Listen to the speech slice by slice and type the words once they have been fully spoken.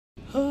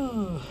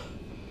Oh,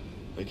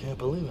 I can't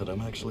believe it.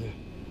 I'm actually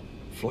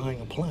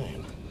flying a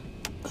plane.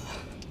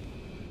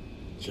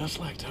 Just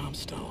like Tom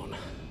Stone.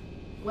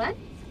 What?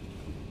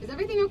 Is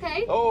everything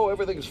okay? Oh,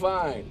 everything's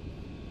fine.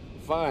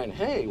 Fine.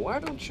 Hey, why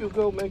don't you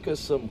go make us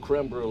some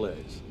creme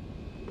brulees?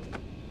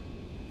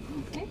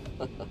 Okay.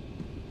 Uh-oh.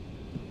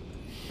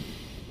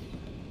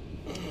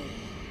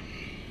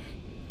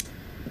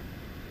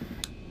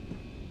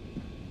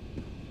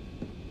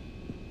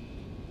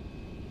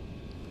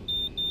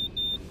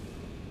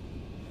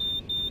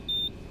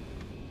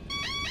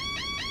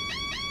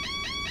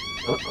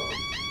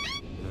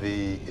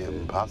 The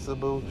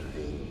impossible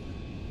dream.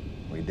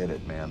 We did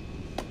it, man.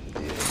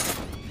 Yeah.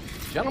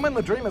 Gentlemen,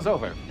 the dream is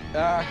over.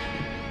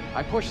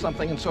 I pushed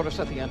something and sort of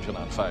set the engine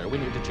on fire. We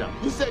need to jump.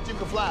 You said you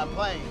could fly a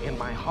plane. In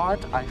my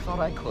heart, I thought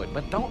I could,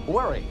 but don't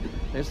worry.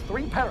 There's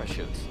 3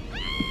 parachutes.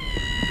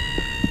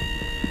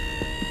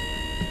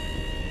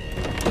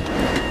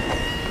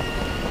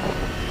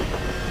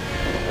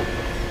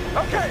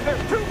 Okay,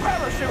 there's 2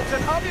 parachutes,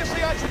 and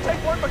obviously I should take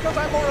one because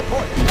I'm more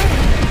important.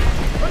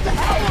 What the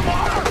hell,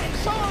 Lamar? I'm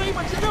sorry,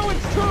 but you know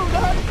it's true,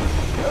 Doug.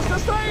 The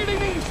society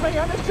needs me.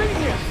 I'm a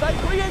genius. I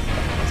create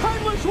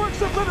timeless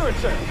works of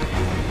literature.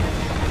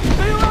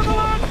 See you on the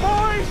line,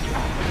 boys!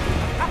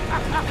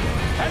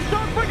 And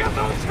don't forget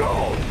those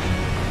schools!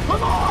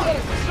 Come on!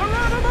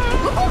 Geronimo!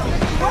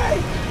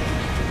 Wait!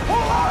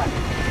 Hold on!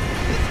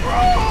 It's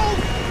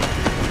rules!